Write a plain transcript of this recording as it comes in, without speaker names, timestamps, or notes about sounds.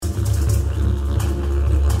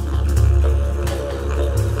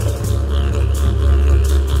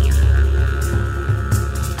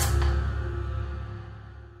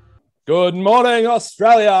Good morning,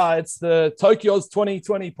 Australia. It's the Tokyo's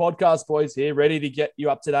 2020 podcast, boys, here, ready to get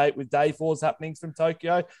you up to date with day four's happenings from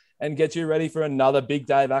Tokyo and get you ready for another big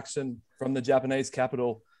day of action from the Japanese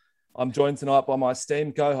capital. I'm joined tonight by my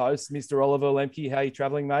esteemed co-host, Mr. Oliver Lemke. How are you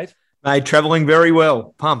travelling, mate? Mate, travelling very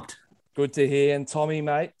well. Pumped. Good to hear. And Tommy,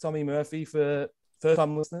 mate, Tommy Murphy, for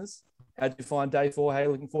first-time listeners, how did you find day four? How are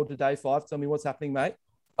you looking forward to day five? Tell me what's happening, mate.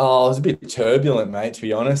 Oh, it was a bit turbulent, mate, to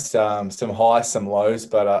be honest. Some highs, some lows,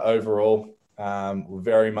 but overall, we're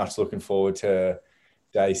very much looking forward to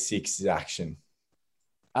day six's action.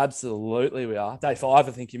 Absolutely, we are. Day five,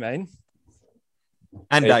 I think you mean.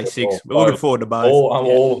 And day six. We're looking forward to both.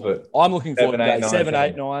 All of it. I'm looking forward to day 7,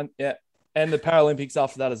 8, 9. Yeah. And the Paralympics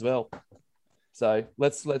after that as well. So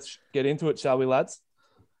let's get into it, shall we, lads?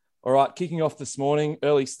 All right, kicking off this morning,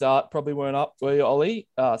 early start, probably weren't up, were you, Ollie?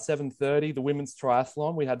 7:30, the women's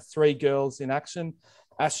triathlon. We had 3 girls in action,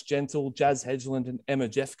 Ash Gentle, Jazz Hedgeland and Emma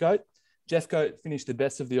Jeffcoat. Jeffcoat finished the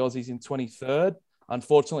best of the Aussies in 23rd.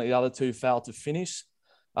 Unfortunately, the other 2 failed to finish.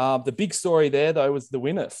 The big story there, though, was the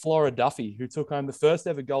winner, Flora Duffy, who took home the first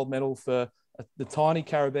ever gold medal for the tiny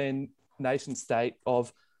Caribbean nation state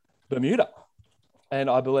of Bermuda. And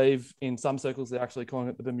I believe in some circles, they're actually calling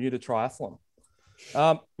it the Bermuda Triathlon.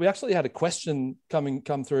 We actually had a question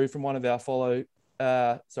come through from one of our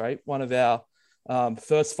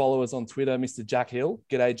first followers on Twitter, Mr. Jack Hill.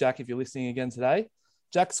 G'day, Jack, if you're listening again today.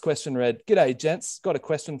 Jack's question read, "G'day, gents. Got a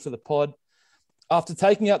question for the pod. After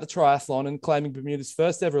taking out the triathlon and claiming Bermuda's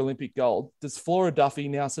first ever Olympic gold, does Flora Duffy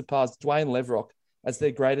now surpass Dwayne Levrock as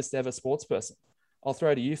their greatest ever sports person?" I'll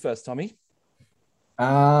throw to you first, Tommy.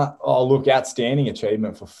 Look, outstanding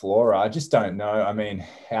achievement for Flora. I just don't know. I mean,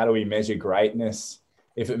 how do we measure greatness?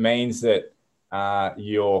 If it means that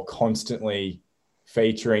you're constantly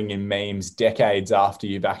featuring in memes decades after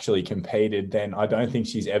you've actually competed, then I don't think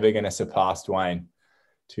she's ever going to surpass Dwayne,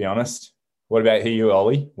 to be honest. What about you,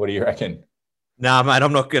 Ollie? What do you reckon? No, mate,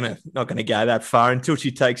 I'm not gonna go that far until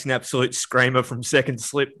she takes an absolute screamer from second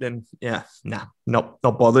slip. Then, not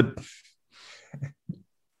bothered.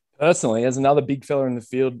 Personally, as another big fella in the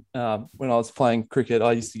field, when I was playing cricket,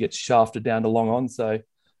 I used to get shafted down to long on. So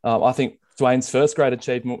I think Dwayne's first great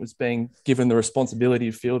achievement was being given the responsibility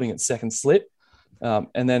of fielding at second slip.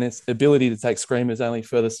 And then its ability to take screamers only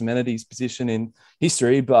further cemented his position in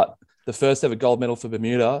history. But the first ever gold medal for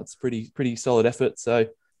Bermuda, it's pretty solid effort. So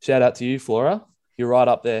shout out to you, Flora. You're right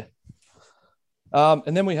up there.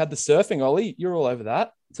 And then we had the surfing, Ollie. You're all over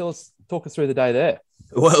that. Talk us through the day there.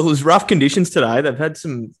 Well, it was rough conditions today. They've had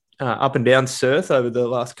some up and down surf over the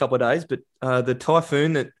last couple of days, but the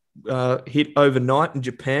typhoon that hit overnight in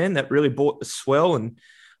Japan, that really brought the swell and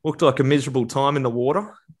looked like a miserable time in the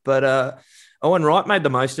water. But Owen Wright made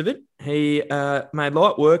the most of it. He made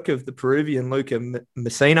light work of the Peruvian Luca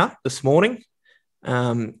Messina this morning,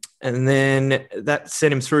 and then that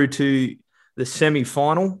sent him through to the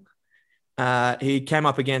semi-final. He came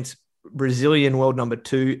up against Brazilian world number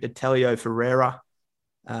 2, Italio Ferreira,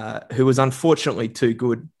 who was unfortunately too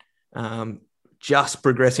good. Just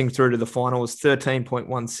progressing through to the final was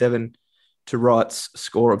 13.17 to Wright's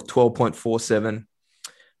score of 12.47.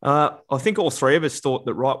 I think all 3 of us thought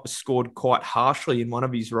that Wright was scored quite harshly in one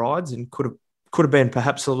of his rides and could have been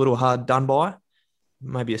perhaps a little hard done by.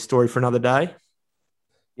 Maybe a story for another day.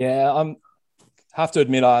 Yeah, I have to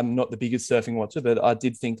admit I'm not the biggest surfing watcher, but I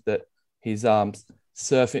did think that his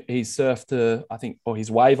surf to, I think, or his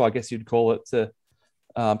wave, I guess you'd call it, to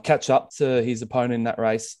catch up to his opponent in that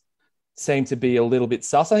race seemed to be a little bit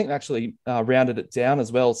sus. I think they actually rounded it down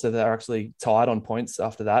as well, so they're actually tied on points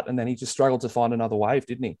after that, and then he just struggled to find another wave,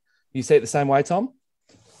 didn't he? You see it the same way, Tom?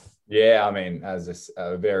 Yeah, I mean, as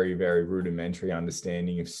a very, very rudimentary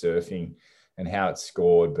understanding of surfing and how it's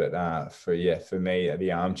scored, but for me,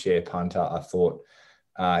 the armchair punter, I thought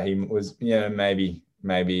he was, maybe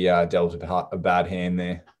dealt a bad hand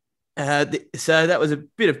there. So that was a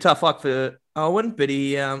bit of tough luck for Owen, but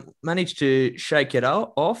he managed to shake it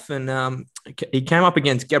off, and he came up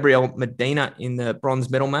against Gabriel Medina in the bronze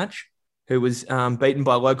medal match, who was beaten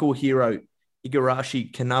by local hero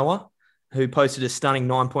Igarashi Kanoa, who posted a stunning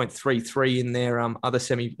 9.33 in their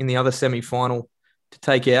other semi-final to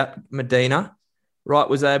take out Medina. Wright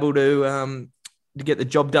was able to get the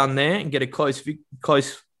job done there and get a close,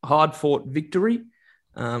 hard-fought victory.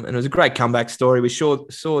 And it was a great comeback story. We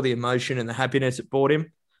saw the emotion and the happiness it brought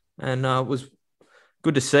him, and it was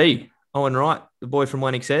good to see Owen Wright, the boy from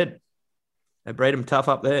Lennox Head. They bred him tough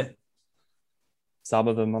up there. Some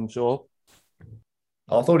of them, I'm sure.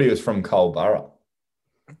 I thought he was from Culburra.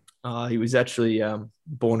 He was actually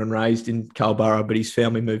born and raised in Culburra, but his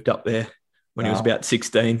family moved up there when he was about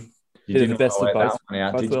 16. You did the best of both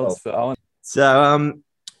worlds for Owen. So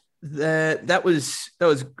That was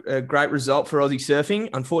a great result for Aussie surfing.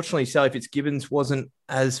 Unfortunately, Sally Fitzgibbons wasn't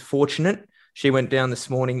as fortunate. She went down this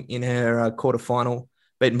morning in her quarterfinal,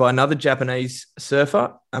 beaten by another Japanese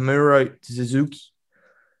surfer, Amuro Suzuki,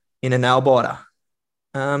 in a nail biter.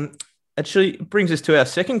 Actually, it brings us to our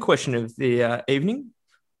second question of the evening.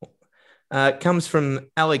 It comes from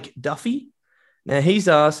Alec Duffy. Now, he's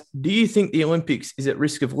asked, do you think the Olympics is at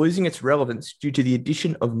risk of losing its relevance due to the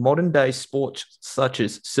addition of modern-day sports such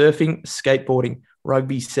as surfing, skateboarding,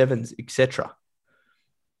 rugby sevens, etc.?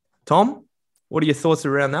 Tom, what are your thoughts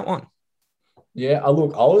around that one? Yeah,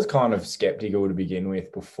 look, I was kind of skeptical to begin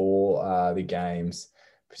with before the games,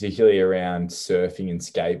 particularly around surfing and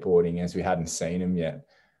skateboarding, as we hadn't seen them yet.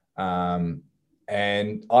 And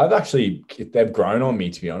they've grown on me,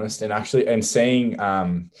 to be honest, and seeing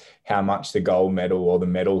how much the gold medal or the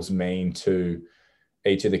medals mean to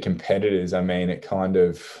each of the competitors. I mean, it kind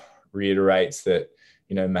of reiterates that,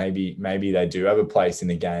 maybe they do have a place in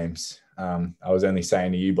the games. I was only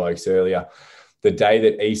saying to you blokes earlier, the day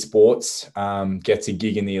that esports gets a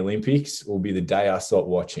gig in the Olympics will be the day I stop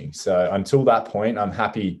watching. So until that point, I'm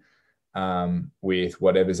happy with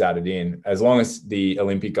whatever's added in, as long as the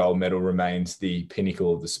Olympic gold medal remains the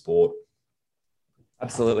pinnacle of the sport.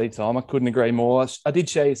 Absolutely, Tom. I couldn't agree more. I did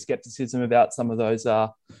share your skepticism about some of those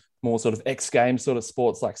more sort of X Games sort of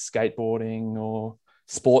sports like skateboarding or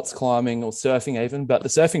sports climbing or surfing even, but the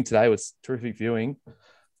surfing today was terrific viewing.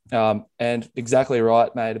 And exactly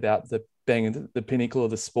right, mate, about being the pinnacle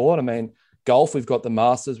of the sport. I mean, golf, we've got the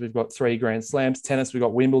Masters, we've got 3 Grand Slams. Tennis, we've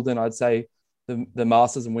got Wimbledon. I'd say the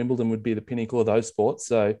Masters and Wimbledon would be the pinnacle of those sports.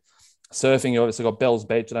 So surfing, you obviously got Bells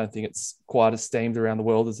Beach. I don't think it's quite as steamed around the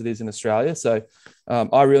world as it is in Australia. So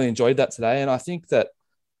I really enjoyed that today. And I think that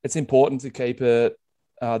it's important to keep the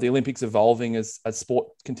Olympics evolving as sport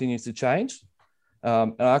continues to change.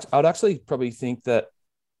 And I'd actually probably think that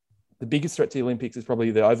the biggest threat to the Olympics is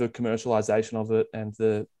probably the over-commercialization of it and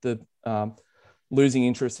the losing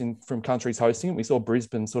interest from countries hosting it. We saw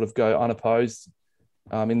Brisbane sort of go unopposed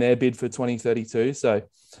in their bid for 2032. So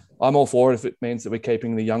I'm all for it if it means that we're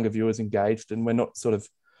keeping the younger viewers engaged and we're not sort of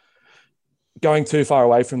going too far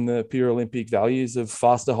away from the pure Olympic values of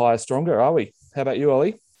faster, higher, stronger, are we? How about you,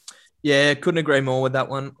 Ollie? Yeah, couldn't agree more with that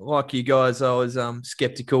one. Like you guys, I was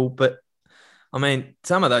skeptical, but I mean,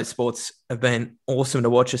 some of those sports have been awesome to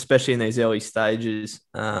watch, especially in these early stages.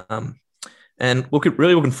 And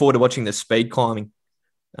really looking forward to watching the speed climbing.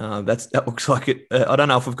 That looks like it. I don't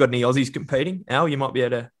know if we've got any Aussies competing. Al, you might be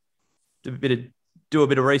able to do a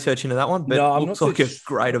bit of research into that one, but it looks like a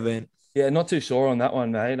great event. Yeah, not too sure on that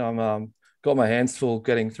one, mate. I'm got my hands full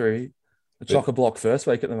getting through the chock-a-block first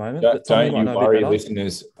week at the moment. Don't you worry,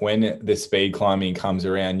 listeners. When the speed climbing comes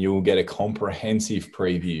around, you'll get a comprehensive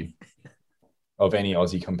preview of any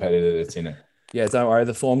Aussie competitor that's in it. Yeah, don't worry.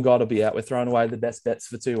 The form guide will be out. We're throwing away the best bets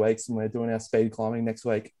for 2 weeks and we're doing our speed climbing next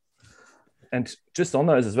week. And just on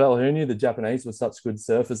those as well, who knew the Japanese were such good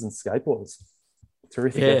surfers and skateboarders?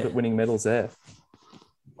 Terrific effort winning medals there.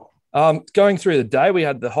 Going through the day, we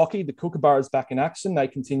had the hockey, the Kookaburras back in action. They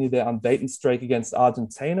continued their unbeaten streak against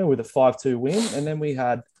Argentina with a 5-2 win. And then we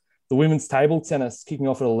had the women's table tennis kicking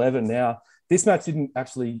off at 11. Now, this match didn't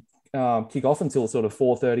actually kick off until sort of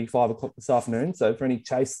 4:30, 5 o'clock this afternoon. So for any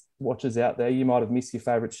Chase watchers out there, you might have missed your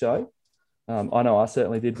favourite show. I know I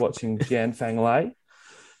certainly did, watching Jian Fang Lei.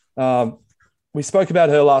 We spoke about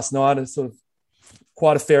her last night as sort of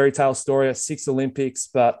quite a fairy tale story, a 6 Olympics,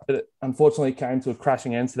 but it unfortunately came to a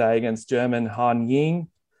crashing end today against German Han Ying.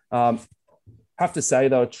 Have to say,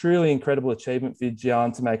 though, a truly incredible achievement for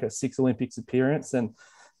Jian to make a 6 Olympics appearance. And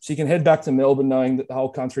she can head back to Melbourne knowing that the whole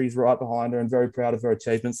country is right behind her and very proud of her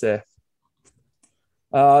achievements there.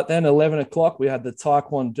 Then 11 o'clock, we had the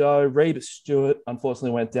Taekwondo. Reba Stewart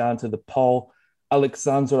unfortunately went down to the pole,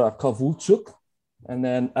 Alexandra Kovulchuk. And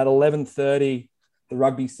then at 11:30, the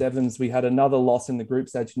rugby sevens, we had another loss in the group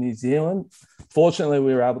stage in New Zealand. Fortunately,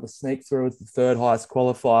 we were able to sneak through as the 3rd highest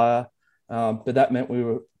qualifier, but that meant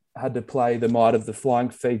we had to play the might of the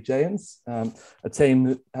Flying Fijians, a team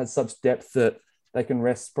that has such depth that they can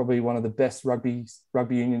rest probably one of the best rugby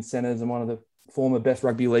union centres and one of the former best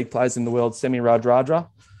rugby league players in the world, Semi Radradra.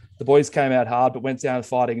 The boys came out hard, but went down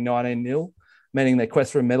fighting 19-0, meaning their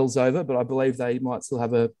quest for a medal's over, but I believe they might still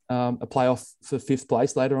have a playoff for 5th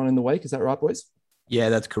place later on in the week. Is that right, boys? Yeah,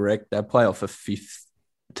 that's correct. They'll play off for 5th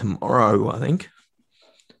tomorrow, I think.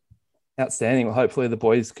 Outstanding. Well, hopefully the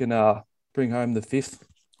boys can bring home the 5th.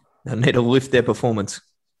 They need to lift their performance.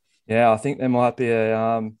 Yeah, I think there might be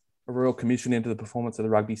a real commission into the performance of the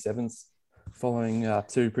rugby sevens following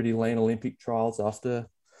 2 pretty lean Olympic trials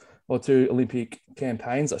or 2 Olympic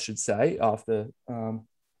campaigns, I should say, after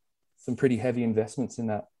some pretty heavy investments in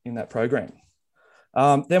that program.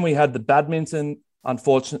 Then we had the badminton.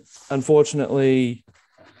 Unfortunately,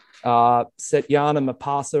 Setjana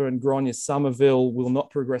Mapasa and Gronya Somerville will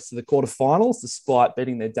not progress to the quarterfinals despite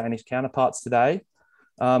beating their Danish counterparts today.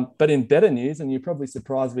 But in better news, and you're probably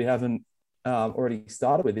surprised we haven't already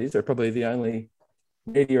started with this, we're probably the only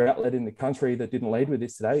media outlet in the country that didn't lead with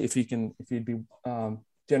this today. If you'd be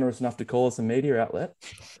generous enough to call us a media outlet,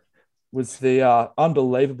 was the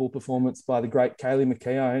unbelievable performance by the great Kaylee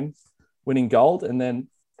McKeown winning gold, and then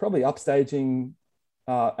probably upstaging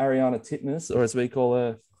Ariana Titmus, or as we call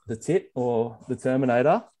her, the Tit or the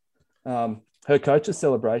Terminator, her coach's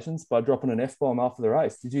celebrations by dropping an F-bomb after the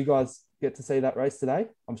race. Did you guys get to see that race today?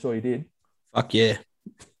 I'm sure you did. Fuck yeah.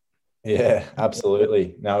 Yeah,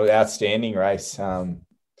 absolutely. No, outstanding race.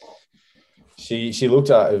 She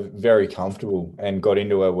looked very comfortable and got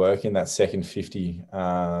into her work in that second 50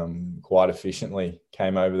 quite efficiently,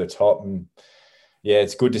 came over the top. And yeah,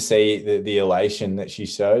 it's good to see the elation that she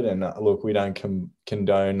showed. And look, we don't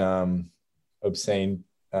condone obscene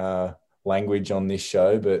language on this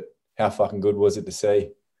show, but how fucking good was it to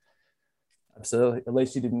see? Absolutely. At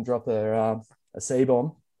least she didn't drop a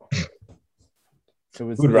C-bomb. It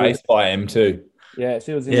was good race by M2. Yeah,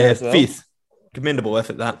 she was in there as well. Fifth. Commendable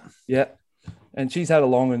effort, that. Yeah. And she's had a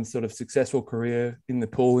long and sort of successful career in the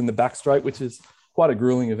pool, in the backstroke, which is quite a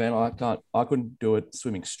grueling event. I couldn't do it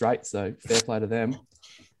swimming straight, so fair play to them.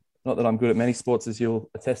 Not that I'm good at many sports, as you'll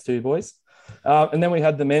attest to, boys. And then we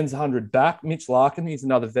had the men's 100 back. Mitch Larkin, he's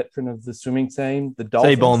another veteran of the swimming team. The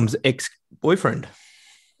Dolphins. C-Bomb's ex-boyfriend.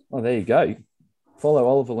 Oh, there you go. Follow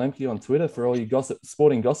Oliver Lemke on Twitter for all your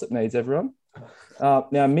sporting gossip needs, everyone.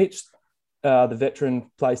 Now, Mitch, the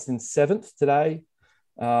veteran, placed in 7th today.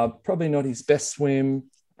 Probably not his best swim,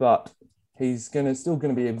 but he's still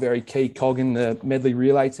going to be a very key cog in the medley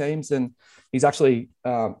relay teams. And he's actually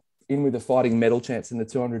in with a fighting medal chance in the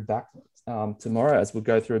 200 back tomorrow, as we'll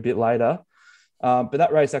go through a bit later. But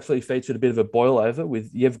that race actually featured a bit of a boil over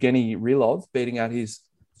with Yevgeny Rilov beating out his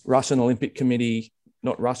Russian Olympic Committee,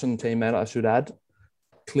 not Russian teammate, I should add,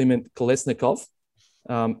 Klement Kolesnikov.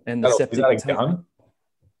 And the septic tank.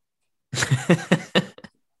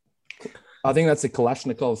 I think that's a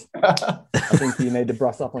Kalashnikov. I think you need to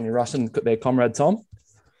brush up on your Russian there, comrade Tom.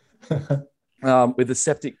 With the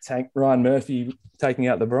septic tank, Ryan Murphy taking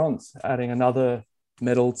out the bronze, adding another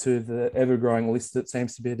medal to the ever-growing list that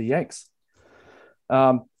seems to be the Yanks.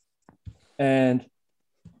 And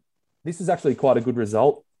this is actually quite a good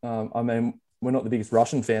result. I mean, we're not the biggest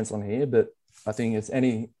Russian fans on here, but I think it's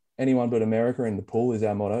anyone but America in the pool is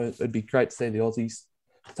our motto. It'd be great to see the Aussies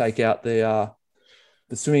take out the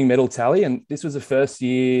swimming medal tally. And this was the first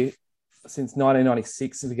year since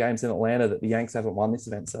 1996 of the games in Atlanta that the Yanks haven't won this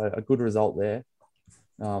event. So a good result there,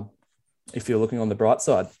 if you're looking on the bright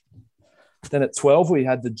side. Then at 12, we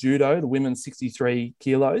had the judo, the women's 63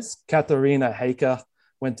 kilos. Katharina Haker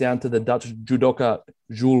went down to the Dutch judoka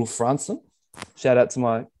Jules Fransen. Shout out to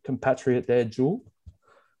my compatriot there, Jules.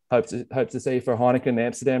 Hope to see you for Heineken in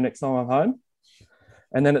Amsterdam next time I'm home.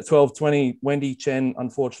 And then at 12:20, Wendy Chen,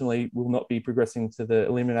 unfortunately, will not be progressing to the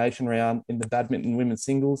elimination round in the badminton women's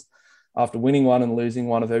singles after winning one and losing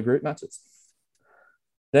one of her group matches.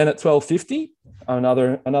 Then at 12:50,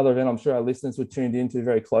 another event I'm sure our listeners were tuned into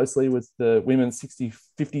very closely was the women's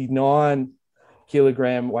 59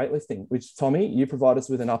 kilogram weightlifting, which, Tommy, you provide us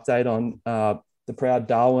with an update on the proud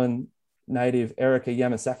Darwin native Erica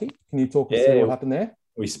Yamasaki. Can you talk us through what happened there?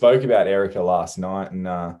 We spoke about Erica last night,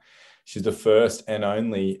 and she's the first and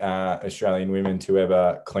only Australian woman to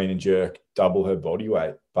ever clean and jerk double her body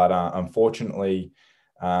weight. But unfortunately,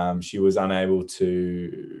 she was unable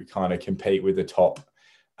to kind of compete with the top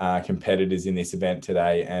competitors in this event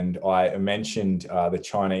today. And I mentioned the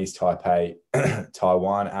Chinese Taipei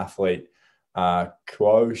Taiwan athlete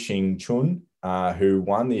Kuo Xing Chun, who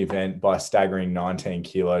won the event by staggering 19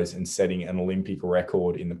 kilos and setting an Olympic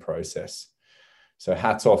record in the process. So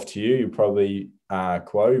hats off to you. You'll probably,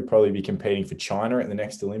 Kuo, you'll probably be competing for China at the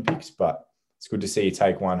next Olympics, but it's good to see you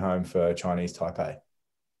take one home for Chinese Taipei.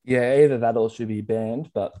 Yeah, either that or should be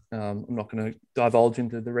banned, but I'm not going to divulge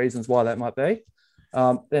into the reasons why that might be.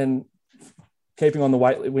 Then keeping on the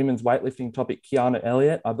women's weightlifting topic, Kiana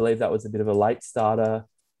Elliott, I believe that was a bit of a late starter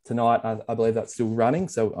tonight. I believe that's still running.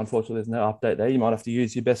 So unfortunately, there's no update there. You might have to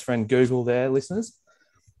use your best friend Google there, listeners.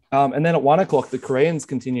 And then at 1 o'clock, the Koreans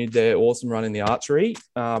continued their awesome run in the archery.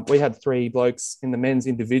 We had 3 blokes in the men's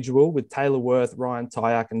individual with Taylor Worth, Ryan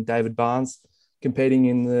Tyak, and David Barnes competing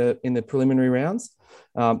in the preliminary rounds.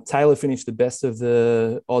 Taylor finished the best of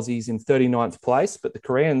the Aussies in 39th place, but the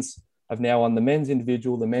Koreans have now won the men's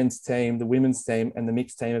individual, the men's team, the women's team, and the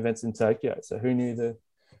mixed team events in Tokyo. So who knew the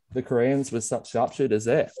the Koreans with such sharpshooters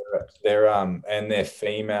there. Their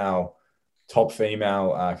top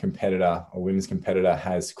female competitor or women's competitor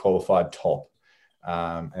has qualified top.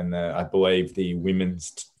 And I believe the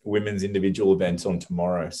women's individual event's on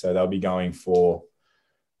tomorrow. So they'll be going for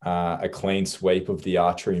a clean sweep of the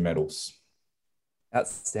archery medals.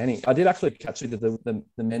 Outstanding. I did actually catch the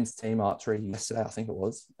men's team archery yesterday, I think it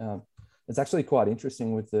was. It's actually quite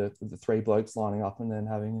interesting with the three blokes lining up and then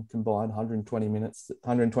having combined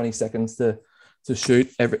 120 seconds to shoot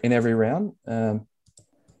in every round.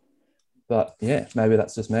 But yeah, maybe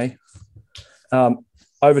that's just me.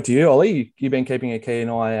 Over to you, Ollie. You've been keeping a keen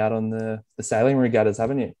eye out on the sailing regattas,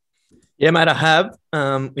 haven't you? Yeah, mate, I have.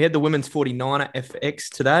 We had the women's 49er FX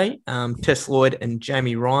today. Tess Lloyd and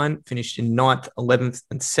Jamie Ryan finished in 9th, 11th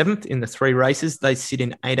and 7th in the 3 races. They sit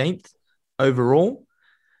in 18th overall.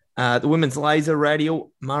 The women's laser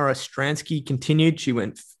radial, Mara Stransky continued. She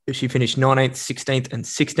finished 19th, 16th and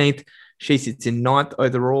 16th. She sits in 9th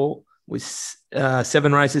overall with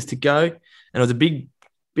 7 races to go. And it was a big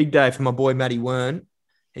day for my boy, Matty Wern.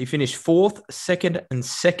 He finished 4th, 2nd and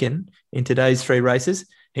 2nd in today's 3 races.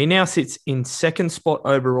 He now sits in 2nd spot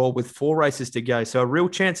overall with 4 races to go. So a real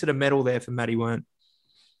chance at a medal there for Matty Wern.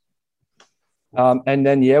 And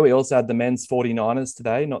then, we also had the men's 49ers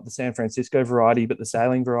today, not the San Francisco variety, but the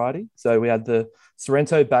sailing variety. So we had the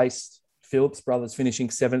Sorrento-based Phillips brothers finishing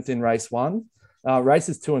 7th in race 1.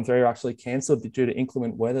 Races 2 and 3 are actually cancelled due to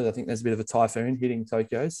inclement weather. I think there's a bit of a typhoon hitting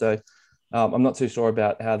Tokyo. So I'm not too sure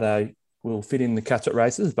about how they will fit in the catch-up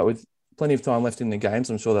races, but with plenty of time left in the games,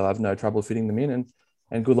 I'm sure they'll have no trouble fitting them in.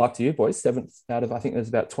 And good luck to you, boys. 7th out of, I think there's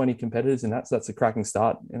about 20 competitors in that. So that's a cracking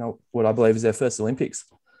start, what I believe is their first Olympics.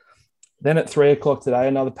 Then at 3 o'clock today,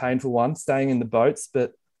 another painful one, staying in the boats,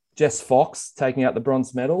 but Jess Fox taking out the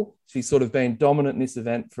bronze medal. She's sort of been dominant in this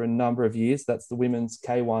event for a number of years. That's the women's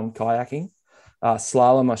K1 kayaking,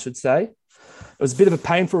 slalom, I should say. It was a bit of a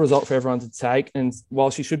painful result for everyone to take. And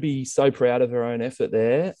while she should be so proud of her own effort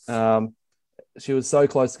there, she was so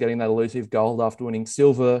close to getting that elusive gold after winning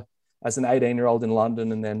silver as an 18-year-old in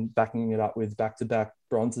London and then backing it up with back-to-back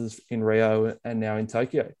bronzes in Rio and now in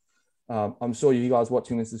Tokyo. I'm sure you guys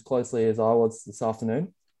watching this as closely as I was this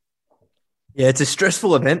afternoon. Yeah, it's a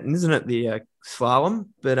stressful event, isn't it, the slalom?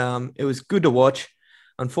 But it was good to watch.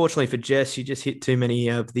 Unfortunately for Jess, she just hit too many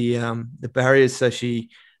of the barriers, so she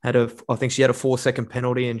had a 4-second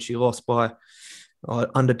penalty and she lost by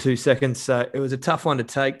under 2 seconds. So it was a tough one to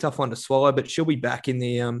take, tough one to swallow, but she'll be back in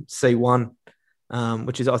the C1,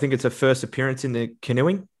 which is, I think it's her first appearance in the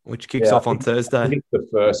canoeing, which kicks off on Thursday. I think it's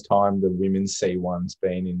the first time the women's C1's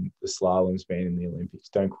been in the slalom's been in the Olympics.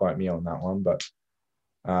 Don't quote me on that one, but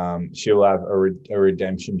she'll have a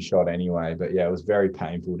redemption shot anyway. But yeah, it was very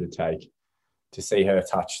painful to see her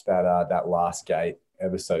touch that last gate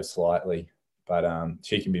ever so slightly. But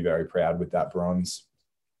she can be very proud with that bronze.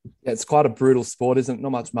 Yeah, it's quite a brutal sport, isn't it?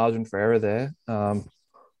 Not much margin for error there. And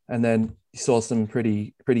then you saw some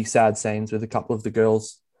pretty sad scenes with a couple of the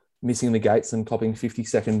girls missing the gates and copping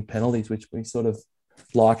 50-second penalties, which we sort of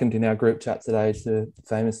likened in our group chat today to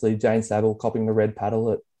famously Jane Saville copping the red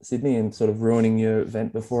paddle at Sydney and sort of ruining your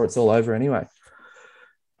event before it's all over anyway.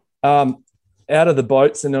 Out of the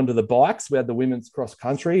boats and onto the bikes, we had the women's cross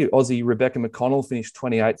country. Aussie Rebecca McConnell finished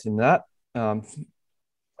 28th in that.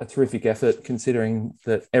 A terrific effort considering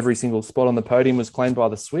that every single spot on the podium was claimed by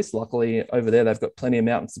the Swiss. Luckily, over there, they've got plenty of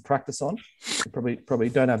mountains to practice on. Probably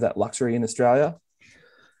don't have that luxury in Australia.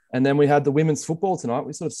 And then we had the women's football tonight.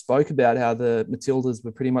 We sort of spoke about how the Matildas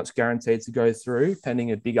were pretty much guaranteed to go through,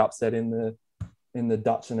 pending a big upset in the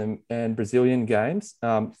Dutch and Brazilian games.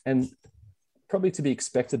 And probably to be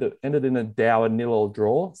expected, it ended in a dour 0-0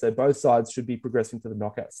 draw. So both sides should be progressing to the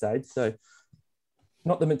knockout stage. So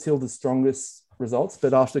not the Matildas' strongest results,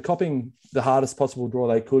 but after copping the hardest possible draw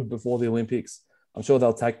they could before the Olympics, I'm sure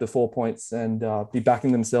they'll take the 4 points and be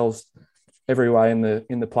backing themselves every way in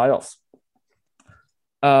the playoffs.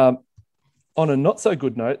 On a not so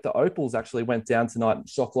good note, the Opals actually went down tonight and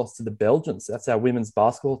shock loss to the Belgians. That's our women's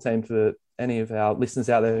basketball team for any of our listeners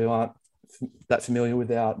out there who aren't that familiar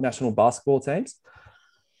with our national basketball teams.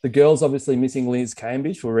 The girls obviously missing Liz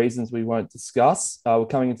Cambridge for reasons we won't discuss. Were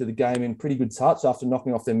coming into the game in pretty good touch after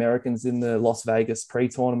knocking off the Americans in the Las Vegas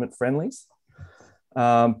pre-tournament friendlies.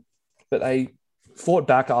 But they fought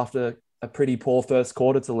back after a pretty poor first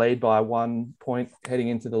quarter to lead by 1 point heading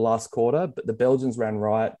into the last quarter. But the Belgians ran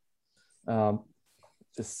riot,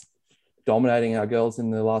 just dominating our girls in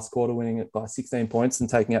the last quarter, winning it by 16 points and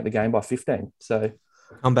taking out the game by 15. So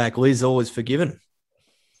comeback Liz always forgiven.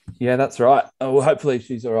 Yeah, that's right. Well, hopefully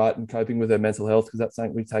she's all right and coping with her mental health, because that's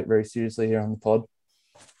something we take very seriously here on the pod.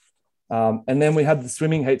 And then we had the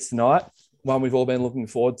swimming heats tonight. one we've all been looking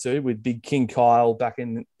forward to, with Big King Kyle back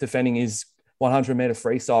in defending his 100-meter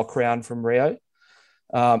freestyle crown from Rio.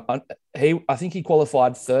 I think he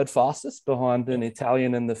qualified third fastest behind an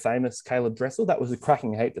Italian and the famous Caleb Dressel. That was a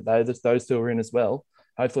cracking heat that those two were in as well.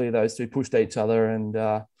 Hopefully those two pushed each other and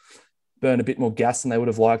burned a bit more gas than they would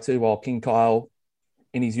have liked to, while King Kyle,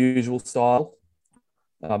 in his usual style,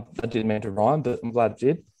 I didn't mean to rhyme, but I'm glad it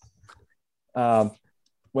did,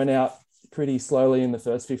 went out pretty slowly in the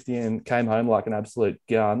first 50 and came home like an absolute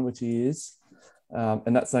gun, which he is.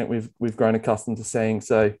 And that's something we've grown accustomed to seeing.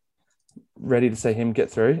 So ready to see him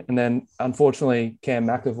get through. And then, unfortunately, Cam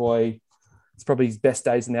McAvoy, it's probably his best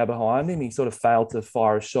days now behind him. He sort of failed to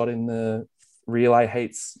fire a shot in the relay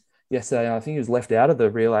heats yesterday. And I think he was left out of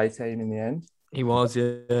the relay team in the end. He was,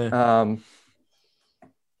 yeah.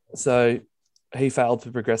 So he failed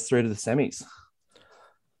to progress through to the semis.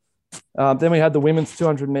 Then we had the women's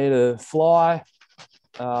 200-meter fly.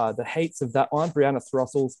 The heats of that one, Brianna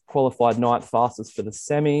Throssell qualified 9th fastest for the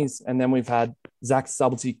semis. And then we've had Zach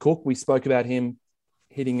Subtlety-Cook. We spoke about him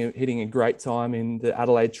hitting a great time in the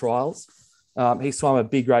Adelaide trials. He swam a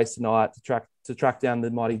big race tonight to track down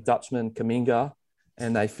the mighty Dutchman Kaminga,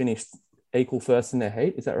 and they finished equal first in their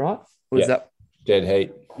heat. Is that right? Or is that dead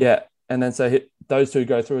heat? Yeah. And then those two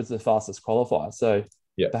go through as the fastest qualifier. So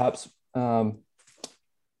perhaps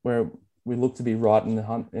where we look to be right in the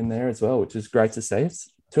hunt in there as well, which is great to see.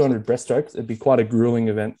 It's 200 breaststrokes. It'd be quite a grueling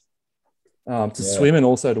event to swim and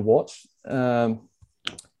also to watch. But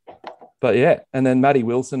yeah, and then Maddie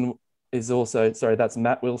Wilson is also, that's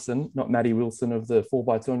Matt Wilson, not Maddie Wilson of the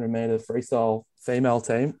 4x200 meter freestyle female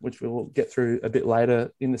team, which we'll get through a bit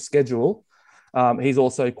later in the schedule. He's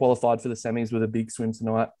also qualified for the semis with a big swim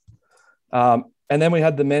tonight. And then we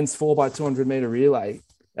had the men's 4x200 meter relay.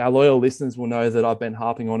 Our loyal listeners will know that I've been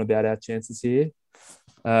harping on about our chances here.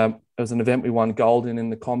 It was an event we won gold in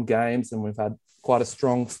the Com Games, and we've had quite a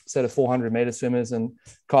strong set of 400-meter swimmers. And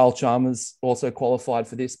Kyle Chalmers also qualified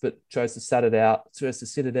for this, but chose to sit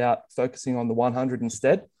it out, focusing on the 100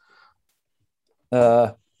 instead.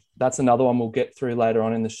 That's another one we'll get through later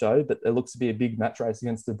on in the show, but it looks to be a big match race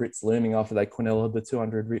against the Brits looming after they Quinella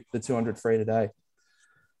the 200 free today.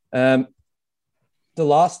 The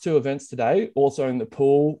last two events today, also in the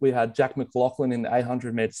pool, we had Jack McLaughlin in the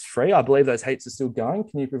 800 metres free. I believe those heats are still going.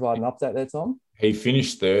 Can you provide an update there, Tom? He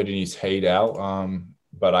finished third in his heat out,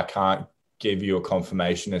 but I can't give you a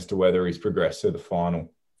confirmation as to whether he's progressed to the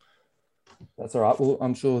final. That's all right. Well,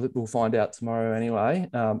 I'm sure that we'll find out tomorrow anyway.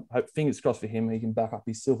 Fingers crossed for him. He can back up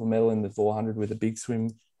his silver medal in the 400 with a big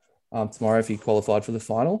swim tomorrow if he qualified for the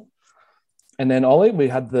final. And then, Ollie, we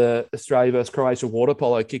had the Australia versus Croatia water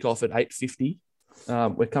polo kick off at 8:50.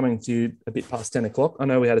 We're coming to a bit past 10 o'clock. I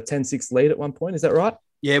know we had a 10-6 lead at one point. Is that right?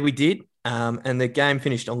 Yeah, we did. And the game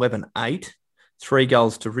finished 11-8, 3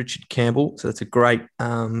 goals to Richard Campbell. So that's a great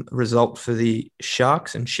result for the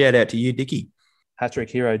Sharks. And shout out to you, Dickie.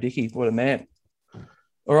 Hat-trick hero, Dickie. What a man.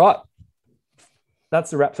 All right.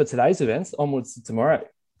 That's the wrap for today's events. Onwards to tomorrow.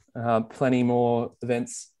 Plenty more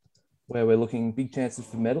events where we're looking big chances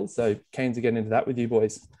for medals. So keen to get into that with you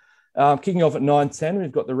boys. Kicking off at 9:10,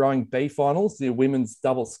 we've got the rowing B finals. The women's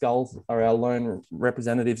double sculls are our lone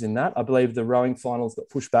representatives in that. I believe the rowing finals got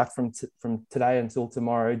pushed back from today until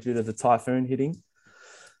tomorrow due to the typhoon hitting.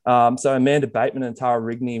 So Amanda Bateman and Tara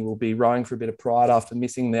Rigney will be rowing for a bit of pride after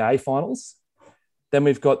missing the A finals. Then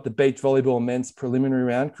we've got the beach volleyball men's preliminary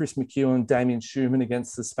round. Chris McHugh and Damien Schumann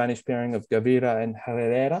against the Spanish pairing of Gavira and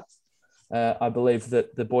Herrera. I believe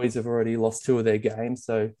that the boys have already lost 2 of their games,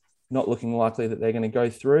 so not looking likely that they're going to go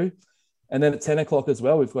through. And then at 10 o'clock as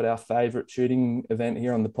well, we've got our favourite shooting event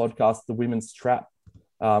here on the podcast, the women's trap.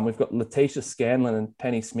 We've got Letitia Scanlon and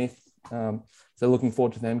Penny Smith. So looking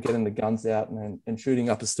forward to them getting the guns out and shooting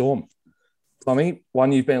up a storm. Tommy,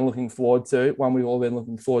 one you've been looking forward to, one we've all been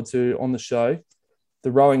looking forward to on the show,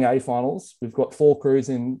 the rowing A finals. We've got 4 crews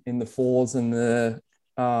in the fours and the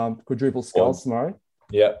quadruple sculls tomorrow.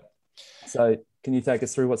 Yep. So can you take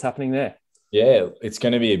us through what's happening there? Yeah, it's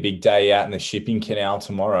going to be a big day out in the shipping canal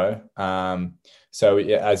tomorrow. So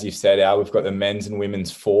as you said, Al, we've got the men's and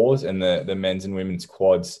women's fours and the men's and women's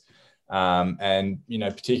quads. And,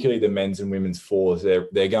 particularly the men's and women's fours,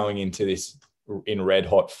 they're going into this in red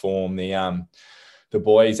hot form. The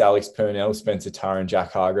boys, Alex Purnell, Spencer Turr and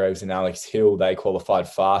Jack Hargraves and Alex Hill, they qualified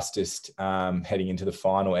fastest heading into the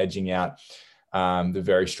final, edging out the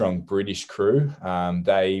very strong British crew.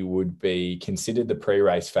 They would be considered the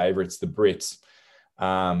pre-race favourites, the Brits.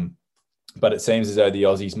 But it seems as though the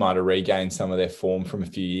Aussies might have regained some of their form from a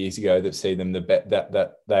few years ago that see them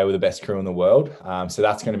that they were the best crew in the world. So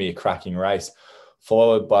that's going to be a cracking race.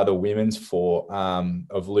 followed by the women's four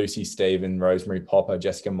of Lucy Stephen, Rosemary Popper,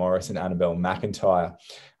 Jessica Morris, and Annabelle McIntyre.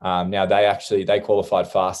 Now they qualified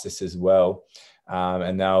fastest as well.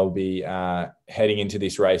 And they'll be heading into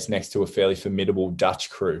this race next to a fairly formidable Dutch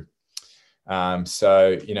crew.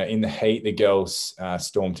 So, in the heat, the girls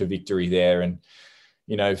stormed to victory there. And,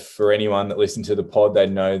 for anyone that listened to the pod, they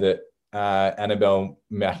know that Annabelle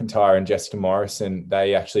McIntyre and Jessica Morrison,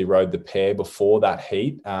 they actually rode the pair before that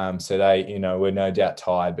heat. So they, were no doubt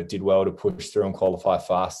tired, but did well to push through and qualify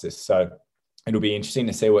fastest. So it'll be interesting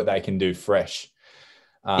to see what they can do fresh.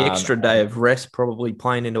 The extra day of rest probably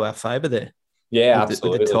playing into our favour there. Yeah, with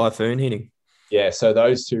absolutely. The typhoon hitting. Yeah, so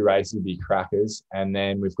those two races would be crackers. And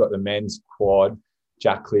then we've got the men's quad,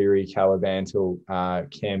 Jack Cleary, Calavantil,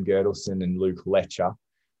 Cam Girdleson, and Luke Letcher.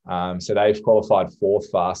 So they've qualified fourth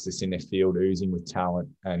fastest in their field, oozing with talent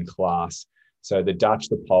and class. So the Dutch,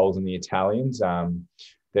 the Poles, and the Italians,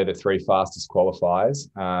 they're the three fastest qualifiers.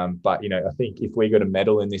 But, I think if we got a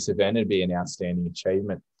medal in this event, it'd be an outstanding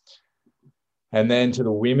achievement. And then to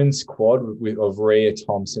the women's quad of Rhea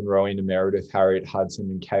Thompson, Rowena Meredith, Harriet Hudson,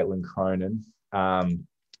 and Caitlin Cronin.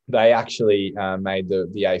 They actually made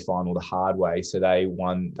the A final the hard way. So they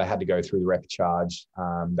had to go through the repechage.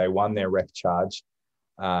 They won their repechage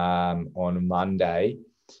on Monday,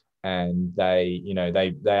 and they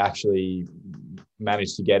actually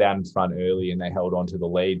managed to get out in front early, and they held on to the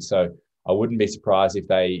lead. So I wouldn't be surprised if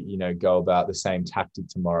they, go about the same tactic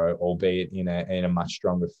tomorrow, albeit in a much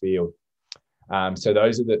stronger field. So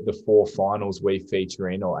those are the four finals we feature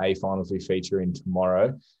in, or A finals we feature in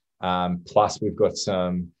tomorrow. Plus we've got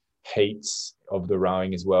some heats of the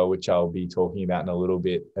rowing as well, which I'll be talking about in a little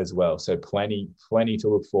bit as well. So plenty to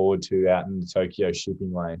look forward to out in the Tokyo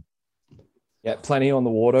shipping lane. Yeah, plenty on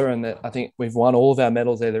the water, and I think we've won all of our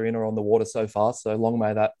medals either in or on the water so far. So long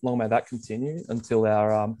may that continue until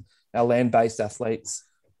our land-based athletes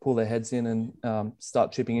pull their heads in and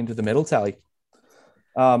start chipping into the medal tally.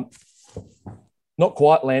 Not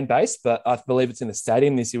quite land-based, but I believe it's in the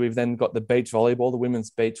stadium this year. We've then got the beach volleyball, the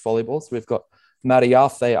women's beach volleyball. So we've got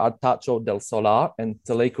Mariafe Artacho del Solar and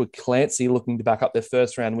Taliqua Clancy looking to back up their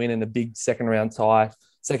first round win in a big second round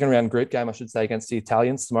group game, I should say, against the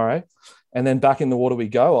Italians tomorrow. And then back in the water we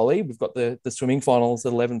go, Ollie. We've got the swimming finals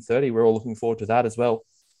at 11:30. We're all looking forward to that as well.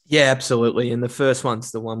 Yeah, absolutely. And the first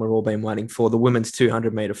one's the one we've all been waiting for, the women's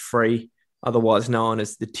 200-metre free, otherwise known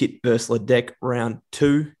as the Tit versus Ledeck round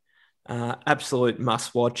 2. Absolute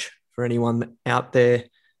must-watch for anyone out there.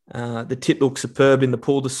 The Tit looked superb in the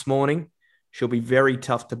pool this morning. She'll be very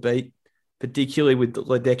tough to beat, particularly with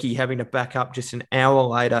Ledecky having to back up just an hour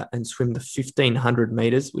later and swim the 1,500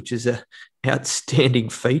 metres, which is an outstanding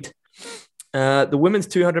feat. The women's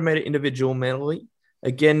 200-metre individual medley,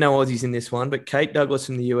 again, no Aussies in this one, but Kate Douglas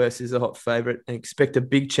from the US is a hot favourite, and expect a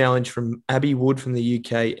big challenge from Abby Wood from the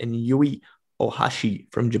UK and Yui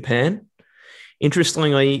Ohashi from Japan.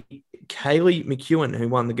 Interestingly, Kaylee McEwen, who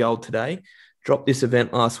won the gold today, dropped this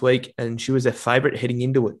event last week, and she was a favourite heading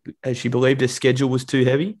into it as she believed her schedule was too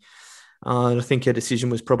heavy. And I think her decision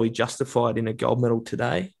was probably justified in a gold medal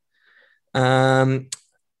today.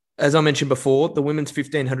 As I mentioned before, the women's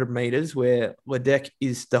 1,500 metres, where Ledeck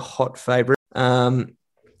is the hot favourite. And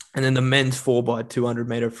then the men's 4x200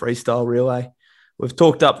 metre freestyle relay. We've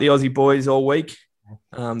talked up the Aussie boys all week.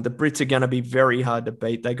 The Brits are going to be very hard to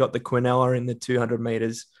beat. They got the Quinella in the 200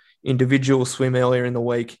 metres individual swim earlier in the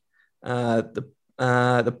week.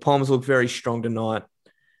 The Poms look very strong tonight.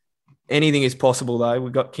 Anything is possible, though.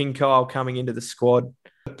 We've got King Kyle coming into the squad.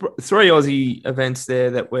 3 Aussie events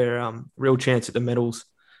there that were real chance at the medals.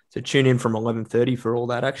 So tune in from 11:30 for all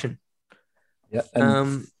that action. Yeah,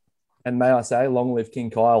 and may I say, long live King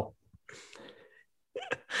Kyle.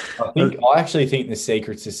 I actually think the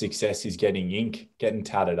secret to success is getting ink, getting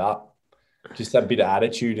tatted up. Just that bit of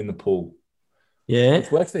attitude in the pool. Yeah.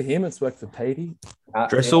 It's worked for him. It's worked for Petey.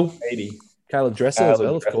 Dressel. Yeah, Petey. Caleb Dressel as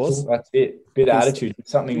well, of course. That's it. Bit of attitude.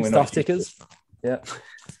 Something we're not stuff tickers. Yeah.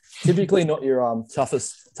 Typically not your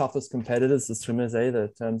toughest competitors, the swimmers either,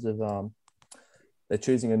 in terms of they're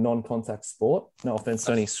choosing a non-contact sport. No offense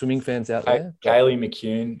to any swimming fans out there. Kaylee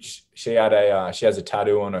McEwen, she has a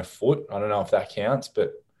tattoo on her foot. I don't know if that counts,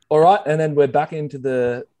 but all right. And then we're back into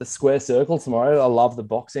the square circle tomorrow. I love the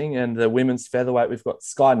boxing and the women's featherweight. We've got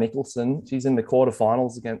Sky Nicholson. She's in the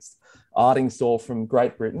quarterfinals against Ardingstor from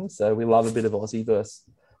Great Britain. So we love a bit of Aussie versus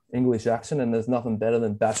English action, and there's nothing better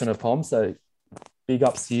than bashing a pom. So big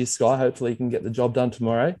ups to you, Sky. Hopefully you can get the job done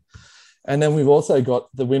tomorrow. And then we've also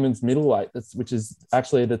got the women's middleweight, which is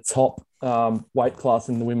actually the top weight class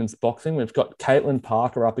in the women's boxing. We've got Caitlin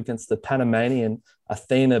Parker up against the Panamanian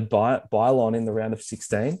Athena Bailon in the round of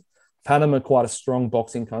 16. Panama, quite a strong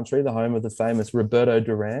boxing country, the home of the famous Roberto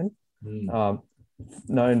Duran,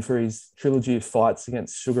 known for his trilogy of fights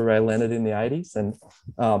against Sugar Ray Leonard in the 80s. And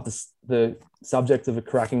the subject of a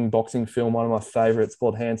cracking boxing film, one of my favorites,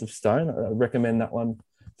 called Hands of Stone. I recommend that one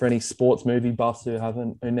for any sports movie buffs who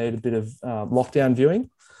need a bit of lockdown viewing.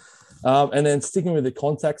 And then sticking with the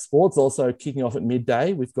contact sports, also kicking off at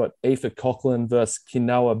midday, we've got Aoife Coughlin versus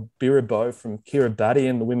Kinoa Biribo from Kiribati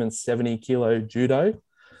in the women's 70 kilo judo.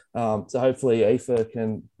 So hopefully Aoife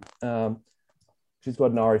can, she's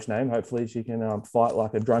got an Irish name. Hopefully she can fight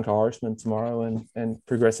like a drunk Irishman tomorrow and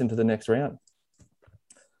progress into the next round.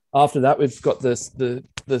 After that, we've got this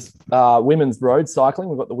women's road cycling.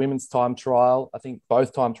 We've got the women's time trial. I think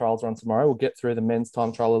both time trials are on tomorrow. We'll get through the men's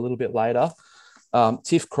time trial a little bit later.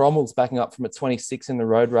 Tiff Cromwell's backing up from a 26 in the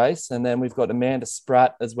road race. And then we've got Amanda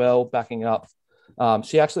Spratt as well backing up.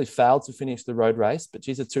 She actually failed to finish the road race, but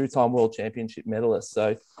she's a 2-time world championship medalist.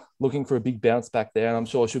 So looking for a big bounce back there. And I'm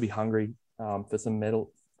sure she'll be hungry for some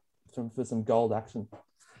medal, for some gold action.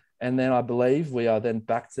 And then I believe we are then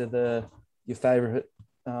back to your favorite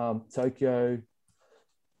Tokyo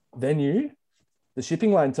venue, the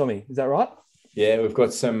shipping lane, Tommy. Is that right? Yeah, we've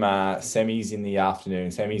got some semis in the afternoon,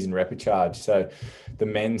 semis and repechage. So the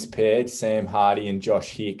men's paired, Sam Hardy and Josh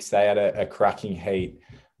Hicks, they had a cracking heat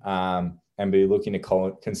and be looking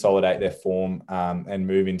to consolidate their form and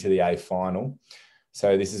move into the A final.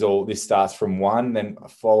 So this starts from 1. Then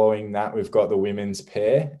following that, we've got the women's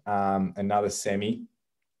pair, another semi,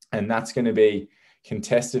 and that's going to be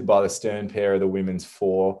contested by the stern pair of the women's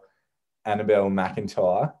 4, Annabelle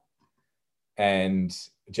McIntyre and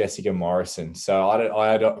Jessica Morrison. So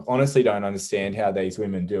I honestly don't understand how these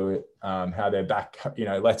women do it, how they're back,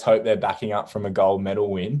 let's hope they're backing up from a gold medal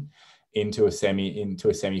win into a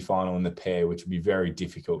semi-final in the pair, which would be very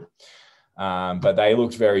difficult. But they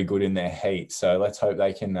looked very good in their heat. So let's hope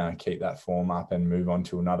they can keep that form up and move on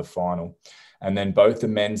to another final. And then both the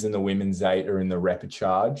men's and the women's 8 are in the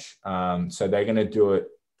repechage. So they're going to do it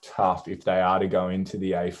tough if they are to go into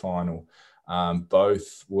the A final.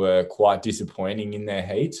 Both were quite disappointing in their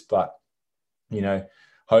heats, but,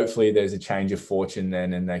 hopefully there's a change of fortune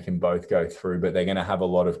then and they can both go through, but they're going to have a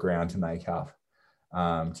lot of ground to make up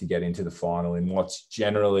to get into the final in what's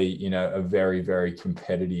generally, a very, very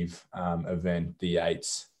competitive event, the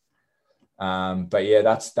 8s. But yeah,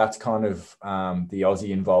 that's kind of the Aussie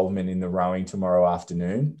involvement in the rowing tomorrow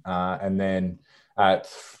afternoon. And then at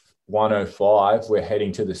 1:05, we're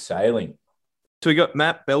heading to the sailing. So we got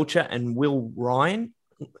Matt Belcher and Will Ryan.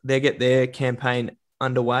 They get their campaign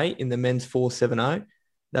underway in the men's 470.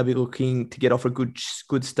 They'll be looking to get off a good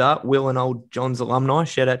start. Will and old John's alumni.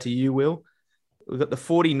 Shout out to you, Will. We've got the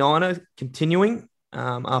 49er continuing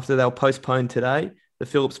after they'll postpone today. The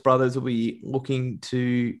Phillips brothers will be looking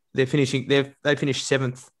to, they finished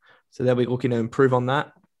 7th, so they'll be looking to improve on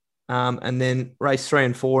that. And then race 3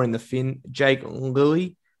 and 4 in the Finn, Jake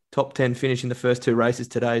Lilly, top 10 finish in the first 2 races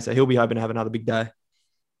today, so he'll be hoping to have another big day.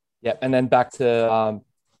 Yep, and then back to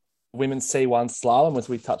women's C1 slalom, as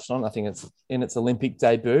we touched on. I think it's in its Olympic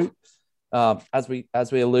debut. As we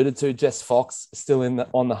alluded to, Jess Fox still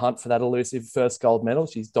on the hunt for that elusive first gold medal.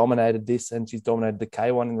 She's dominated this and she's dominated the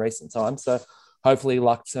K1 in recent times. So hopefully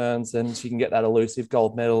luck turns and she can get that elusive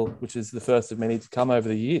gold medal, which is the first of many to come over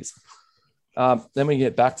the years. Then we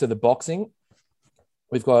get back to the boxing.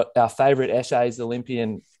 We've got our favourite Eshays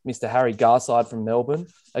Olympian, Mr. Harry Garside from Melbourne,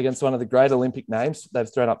 against one of the great Olympic names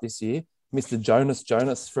they've thrown up this year, Mr.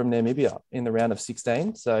 Jonas from Namibia in the round of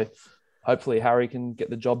 16. So hopefully Harry can get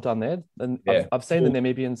the job done there. And yeah. I've seen the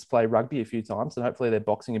Namibians play rugby a few times, and hopefully their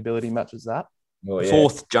boxing ability matches that. Well, yeah.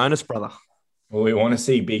 4th Jonas brother. Well, we want to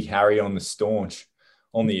see Big Harry on the staunch,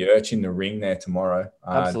 on the Urch in the ring there tomorrow.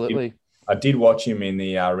 Absolutely. I did watch him in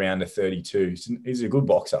the round of 32. He's a good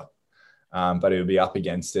boxer, but he'll be up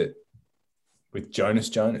against it with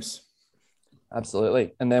Jonas.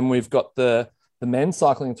 Absolutely. And then we've got the men's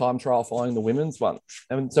cycling time trial following the women's one.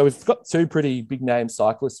 And so we've got 2 pretty big name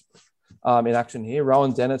cyclists in action here.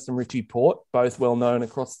 Rowan Dennis and Richie Port, both well known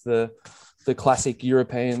across the classic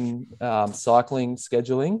European cycling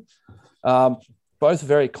scheduling. Both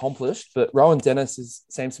very accomplished, but Rowan Dennis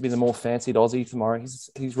seems to be the more fancied Aussie tomorrow.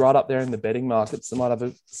 He's right up there in the betting markets. I might have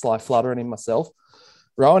a slight flutter in him myself.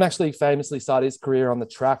 Rowan actually famously started his career on the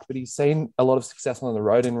track, but he's seen a lot of success on the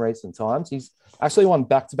road in recent times. He's actually won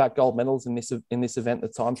back-to-back gold medals in this event, the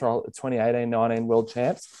time trial at the 2018-19 World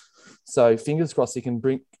Champs. So fingers crossed he can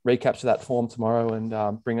recapture that form tomorrow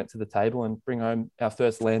and bring it to the table and bring home our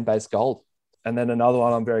first land-based gold. And then another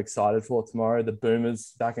one I'm very excited for tomorrow, the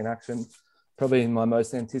Boomers back in action. Probably my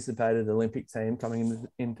most anticipated Olympic team coming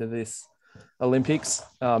into this Olympics.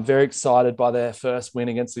 Very excited by their first win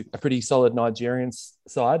against a pretty solid Nigerian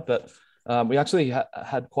side, but we actually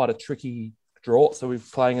had quite a tricky draw. So we're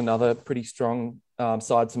playing another pretty strong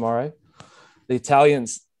side tomorrow. The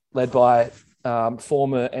Italians, led by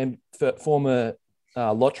former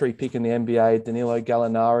lottery pick in the NBA, Danilo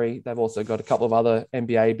Gallinari. They've also got a couple of other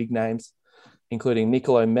NBA big names, including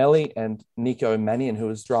Nicolo Melli and Nico Mannion, who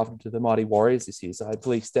was drafted to the Mighty Warriors this year. So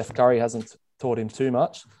hopefully Steph Curry hasn't taught him too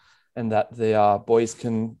much, and that the boys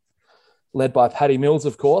can, led by Patty Mills,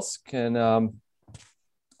 of course, can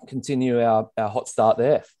continue our hot start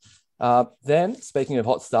there. Then, speaking of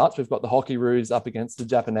hot starts, we've got the Hockeyroos up against the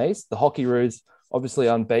Japanese. The Hockeyroos, obviously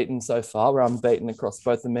unbeaten so far. We're unbeaten across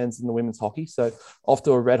both the men's and the women's hockey. So off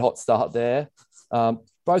to a red hot start there.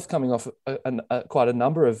 Both coming off quite a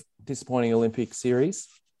number of disappointing Olympic series.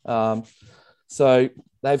 So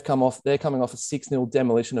they're coming off a 6-0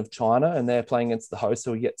 demolition of China, and they're playing against the host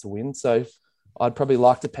who are yet to win. So I'd probably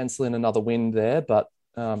like to pencil in another win there, but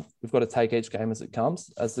we've got to take each game as it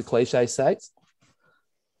comes, as the cliche says.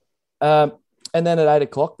 And then at 8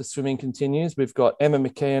 o'clock, the swimming continues. We've got Emma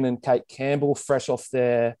McKeon and Kate Campbell fresh off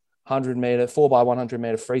their 4x100 meter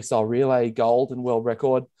freestyle relay gold and world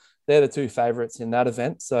record. They're the two favourites in that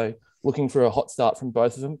event. So looking for a hot start from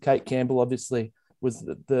both of them. Kate Campbell obviously was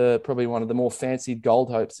probably one of the more fancied gold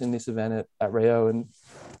hopes in this event at Rio, and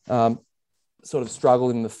sort of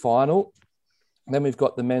struggled in the final. And then we've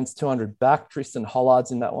got the men's 200 back, Tristan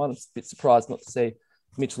Hollard's in that one. I'm a bit surprised not to see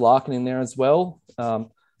Mitch Larkin in there as well.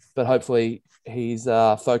 But hopefully he's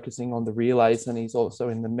focusing on the relays, and he's also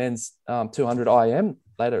in the men's 200 IM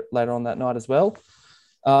later on that night as well.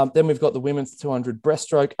 Then we've got the women's 200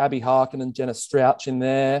 breaststroke, Abby Harkin and Jenna Strauch in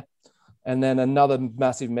there. And then another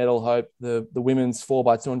massive medal hope, the women's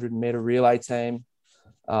 4x200 meter relay team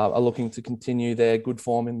are looking to continue their good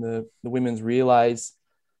form in the women's relays.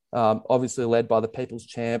 Obviously led by the people's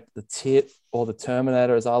champ, the Tit, or the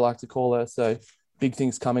Terminator, as I like to call her. So big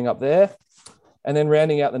things coming up there. And then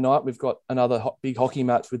rounding out the night, we've got another big hockey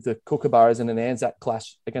match with the Kookaburras and an Anzac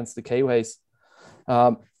clash against the Kiwis.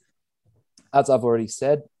 As I've already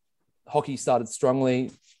said, hockey started strongly.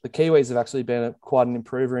 The Kiwis have actually been quite an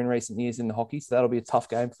improver in recent years in the hockey, so that'll be a tough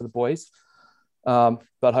game for the boys. But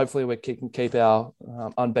hopefully we can keep our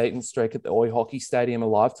unbeaten streak at the Oi Hockey Stadium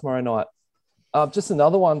alive tomorrow night. Just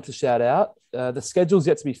another one to shout out. The schedule's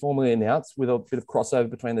yet to be formally announced, with a bit of crossover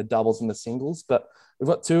between the doubles and the singles, but we've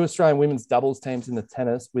got two Australian women's doubles teams in the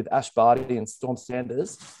tennis with Ash Barty and Storm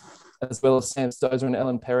Sanders, as well as Sam Stozer and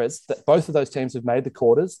Ellen Perez. Both of those teams have made the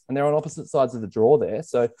quarters, and they're on opposite sides of the draw there.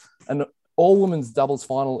 So an all women's doubles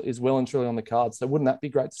final is well and truly on the card. So wouldn't that be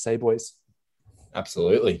great to see, boys?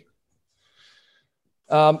 Absolutely.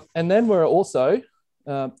 And then we're also,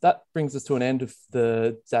 that brings us to an end of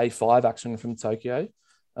the day 5 action from Tokyo.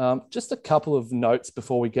 Just a couple of notes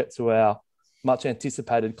before we get to our much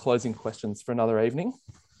anticipated closing questions for another evening.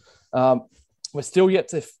 We're still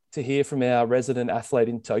yet to hear from our resident athlete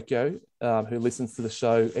in Tokyo, who listens to the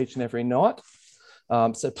show each and every night.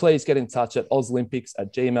 So please get in touch at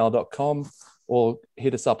ausolympics@gmail.com, or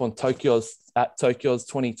hit us up on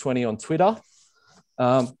Tokyo's2020 on Twitter.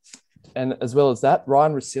 And as well as that,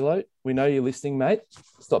 Ryan Rosillo, we know you're listening, mate.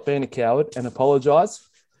 Stop being a coward and apologise.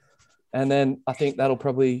 And then I think that'll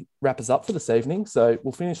probably wrap us up for this evening. So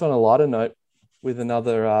we'll finish on a lighter note with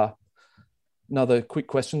another quick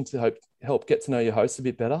question to help get to know your host a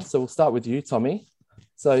bit better. So we'll start with you, Tommy.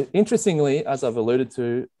 So interestingly, as I've alluded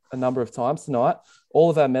to a number of times tonight, all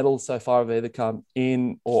of our medals so far have either come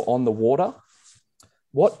in or on the water.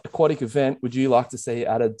 What aquatic event would you like to see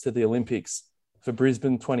added to the Olympics for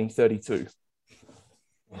Brisbane 2032?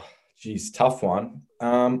 Geez, tough one.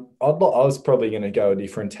 I was probably going to go a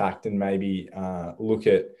different tact and maybe look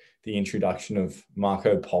at the introduction of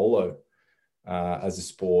Marco Polo as a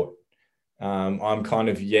sport. I'm kind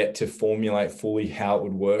of yet to formulate fully how it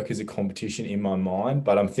would work as a competition in my mind,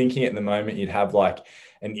 but I'm thinking at the moment you'd have like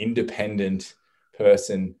an independent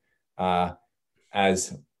person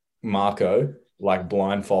as Marco, like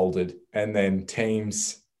blindfolded, and then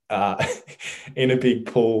teams in a big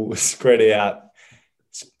pool spread out,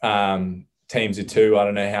 teams of 2. I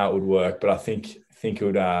don't know how it would work, but I think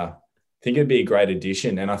it'd be a great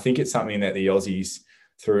addition, and I think it's something that the Aussies,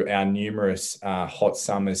 through our numerous hot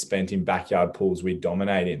summers spent in backyard pools, we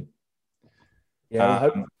dominate in. Yeah,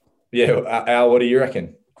 Al, what do you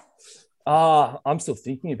reckon? I'm still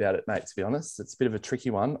thinking about it, mate, to be honest. It's a bit of a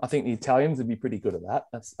tricky one. I think the Italians would be pretty good at that.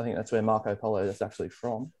 I think that's where Marco Polo is actually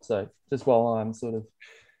from. So just while I'm sort of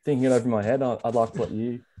thinking it over my head, I'd like to let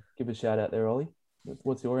you give a shout out there, Ollie.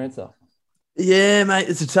 What's your answer? Yeah, mate,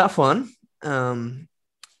 it's a tough one.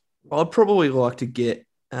 I'd probably like to get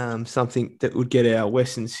something that would get our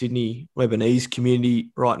Western Sydney Lebanese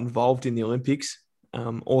community right involved in the Olympics.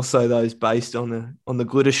 Also, those based on the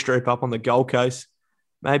glitter strip up on the Gold Coast.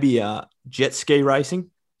 Maybe jet ski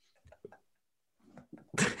racing.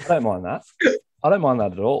 I don't mind that. I don't mind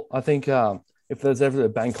that at all. I think if there's ever the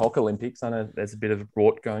Bangkok Olympics, I know there's a bit of a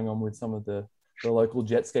rort going on with some of the local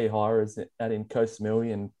jet ski hirers out in Koh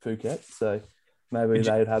Samui and Phuket. So maybe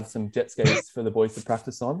they'd have some jet skis for the boys to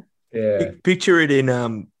practice on. Yeah. Picture it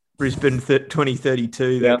in Brisbane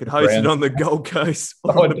 2032. They could host it on the Gold Coast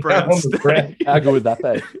on the brown stage. How good would that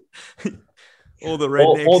be? All the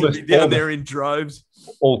rednecks would be down there in droves.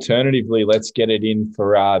 Alternatively, let's get it in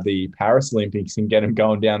for the Paris Olympics and get them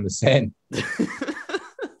going down the Seine.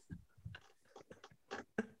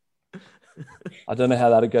 I don't know how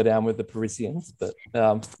that'd go down with the Parisians, but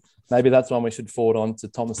maybe that's one we should forward on to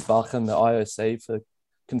Thomas Bach and the IOC for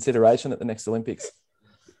consideration at the next Olympics.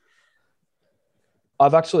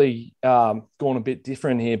 I've actually gone a bit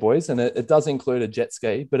different here, boys, and it does include a jet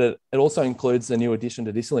ski, but it also includes a new addition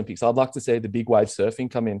to this Olympics. I'd like to see the big wave surfing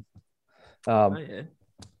come in.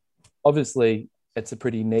 Obviously, it's a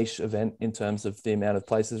pretty niche event in terms of the amount of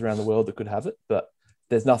places around the world that could have it, but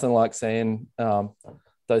there's nothing like seeing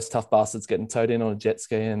those tough bastards getting towed in on a jet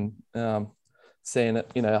ski and seeing it,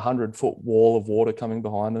 100-foot wall of water coming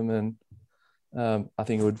behind them. And I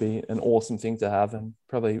think it would be an awesome thing to have, and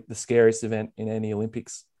probably the scariest event in any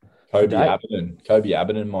Olympics. Kobe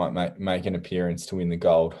Aberdeen might make an appearance to win the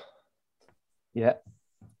gold. Yeah,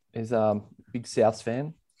 he's a big Souths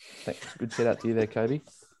fan. Thanks. Good shout out to you there, Kobe.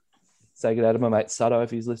 Say good out to my mate Sutto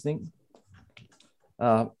if he's listening.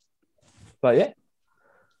 But yeah.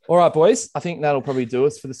 All right, boys. I think that'll probably do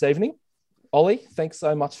us for this evening. Ollie, thanks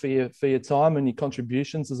so much for your time and your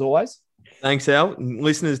contributions as always. Thanks, Al. And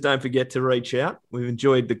listeners, don't forget to reach out. We've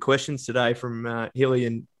enjoyed the questions today from Hilly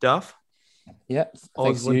and Duff. Yeah.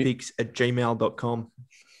 Olympics@gmail.com.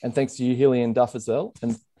 And thanks to you, Hilly and Duff, as well.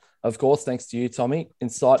 And of course, thanks to you, Tommy.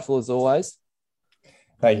 Insightful as always.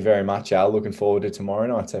 Thank you very much, Al. Looking forward to tomorrow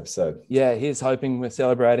night's episode. Yeah, here's hoping we're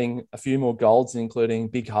celebrating a few more golds, including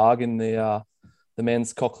Big Haag in the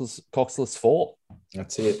men's coxless 4.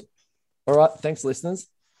 That's it. All right. Thanks, listeners.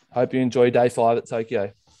 Hope you enjoy day 5 at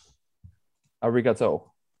Tokyo.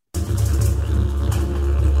 Arigato.